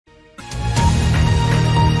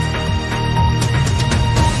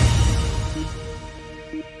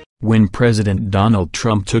When President Donald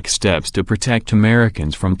Trump took steps to protect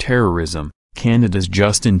Americans from terrorism, Canada's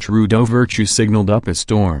Justin Trudeau virtue signaled up a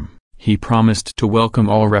storm. He promised to welcome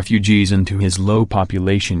all refugees into his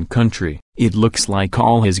low-population country. It looks like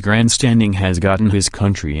all his grandstanding has gotten his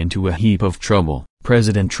country into a heap of trouble.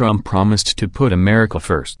 President Trump promised to put America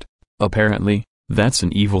first. Apparently, that's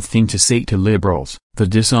an evil thing to say to liberals. The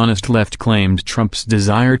dishonest left claimed Trump's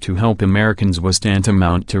desire to help Americans was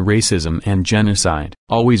tantamount to racism and genocide.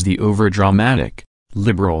 Always the overdramatic.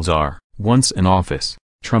 Liberals are. Once in office,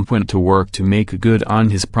 Trump went to work to make good on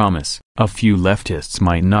his promise. A few leftists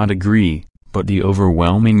might not agree, but the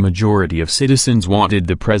overwhelming majority of citizens wanted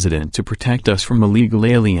the president to protect us from illegal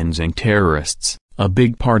aliens and terrorists. A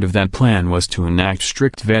big part of that plan was to enact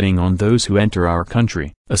strict vetting on those who enter our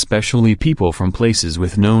country, especially people from places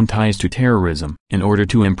with known ties to terrorism. In order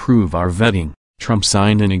to improve our vetting, Trump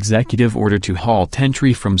signed an executive order to halt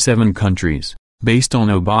entry from 7 countries, based on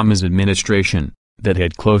Obama's administration, that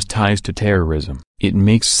had close ties to terrorism. It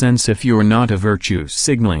makes sense if you're not a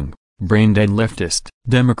virtue-signaling, brain-dead leftist.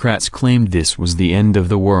 Democrats claimed this was the end of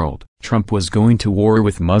the world. Trump was going to war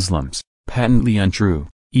with Muslims. Patently untrue.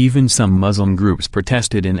 Even some Muslim groups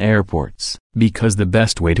protested in airports, because the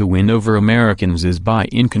best way to win over Americans is by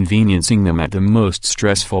inconveniencing them at the most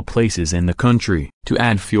stressful places in the country. To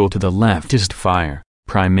add fuel to the leftist fire,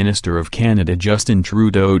 Prime Minister of Canada Justin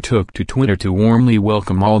Trudeau took to Twitter to warmly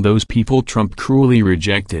welcome all those people Trump cruelly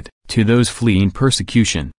rejected. To those fleeing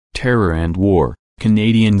persecution, terror and war,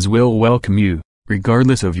 Canadians will welcome you,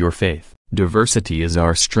 regardless of your faith. Diversity is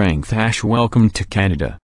our strength. Welcome to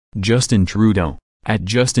Canada. Justin Trudeau. At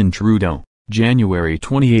Justin Trudeau, January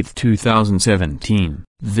 28, 2017.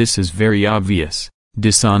 This is very obvious,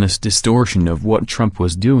 dishonest distortion of what Trump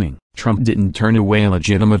was doing. Trump didn't turn away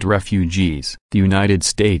legitimate refugees. The United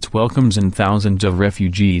States welcomes in thousands of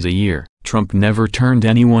refugees a year. Trump never turned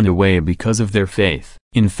anyone away because of their faith.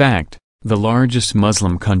 In fact, the largest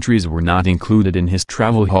Muslim countries were not included in his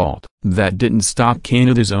travel halt. That didn't stop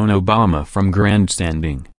Canada's own Obama from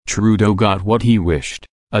grandstanding. Trudeau got what he wished.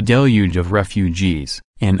 A deluge of refugees.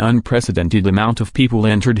 An unprecedented amount of people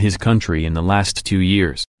entered his country in the last 2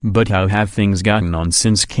 years. But how have things gotten on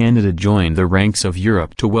since Canada joined the ranks of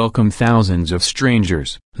Europe to welcome thousands of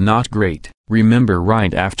strangers? Not great. Remember,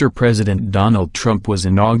 right after President Donald Trump was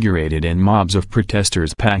inaugurated and mobs of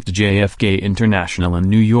protesters packed JFK International in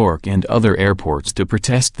New York and other airports to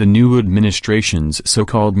protest the new administration's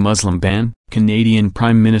so-called Muslim ban, Canadian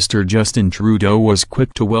Prime Minister Justin Trudeau was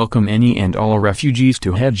quick to welcome any and all refugees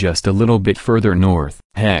to head just a little bit further north.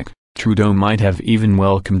 Heck, Trudeau might have even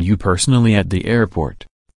welcomed you personally at the airport.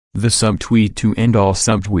 The subtweet to end all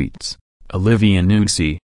subtweets. Olivia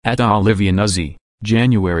Nuzzi, at Olivia Nuzzi,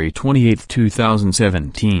 January 28,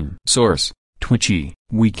 2017. Source: Twitchy.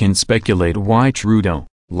 We can speculate why Trudeau,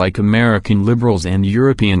 like American liberals and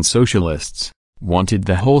European socialists, wanted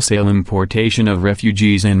the wholesale importation of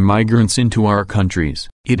refugees and migrants into our countries.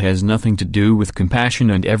 It has nothing to do with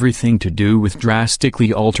compassion and everything to do with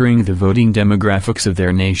drastically altering the voting demographics of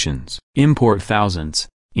their nations. Import thousands,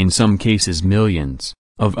 in some cases millions,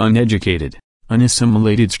 of uneducated,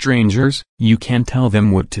 unassimilated strangers. You can't tell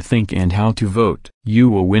them what to think and how to vote. You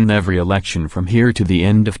will win every election from here to the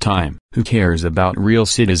end of time. Who cares about real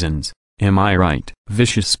citizens? Am I right?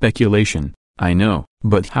 Vicious speculation, I know,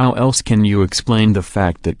 but how else can you explain the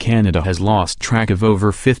fact that Canada has lost track of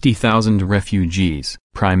over 50,000 refugees?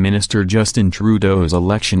 Prime Minister Justin Trudeau's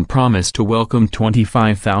election promise to welcome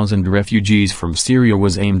 25,000 refugees from Syria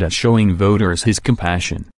was aimed at showing voters his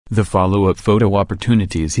compassion. The follow-up photo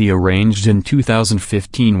opportunities he arranged in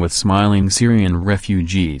 2015 with smiling Syrian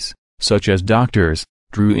refugees, such as doctors,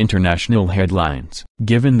 drew international headlines.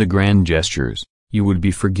 Given the grand gestures, you would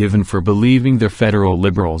be forgiven for believing the federal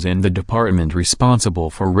liberals in the department responsible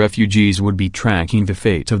for refugees would be tracking the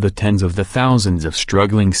fate of the tens of the thousands of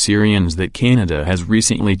struggling Syrians that Canada has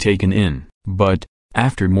recently taken in. But,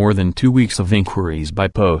 after more than 2 weeks of inquiries by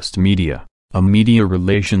Post Media, a media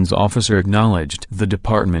relations officer acknowledged the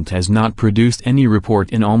department has not produced any report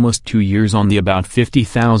in almost 2 years on the about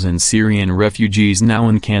 50,000 Syrian refugees now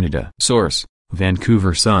in Canada. Source: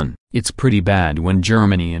 Vancouver Sun. It's pretty bad when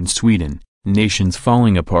Germany and Sweden, nations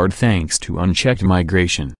falling apart thanks to unchecked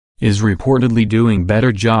migration, is reportedly doing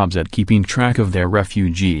better jobs at keeping track of their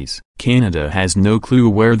refugees. Canada has no clue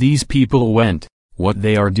where these people went, what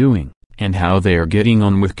they are doing, and how they are getting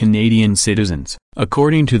on with Canadian citizens.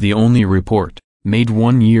 According to the only report, made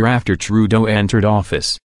 1 year after Trudeau entered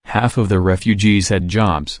office, half of the refugees had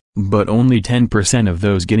jobs, but only 10% of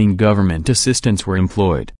those getting government assistance were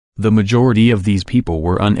employed. The majority of these people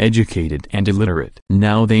were uneducated and illiterate.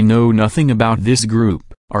 Now they know nothing about this group.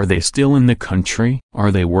 Are they still in the country? Are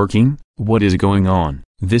they working? What is going on?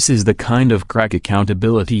 This is the kind of crack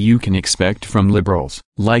accountability you can expect from liberals.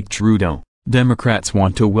 Like Trudeau, Democrats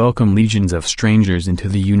want to welcome legions of strangers into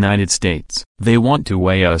the United States. They want to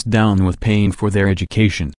weigh us down with paying for their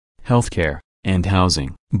education, healthcare, and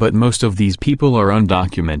housing. But most of these people are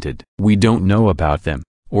undocumented. We don't know about them,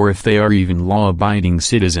 or if they are even law-abiding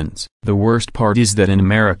citizens. The worst part is that in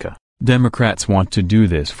America, Democrats want to do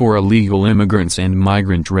this for illegal immigrants and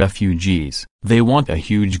migrant refugees. They want a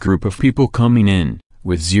huge group of people coming in,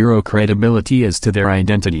 with zero credibility as to their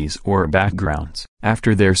identities or backgrounds.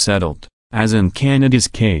 After they're settled, as in Canada's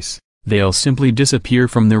case, they'll simply disappear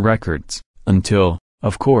from the records, until,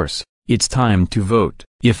 of course, it's time to vote.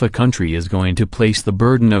 If a country is going to place the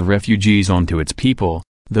burden of refugees onto its people,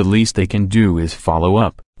 the least they can do is follow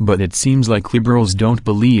up. But it seems like liberals don't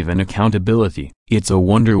believe in accountability. It's a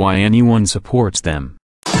wonder why anyone supports them.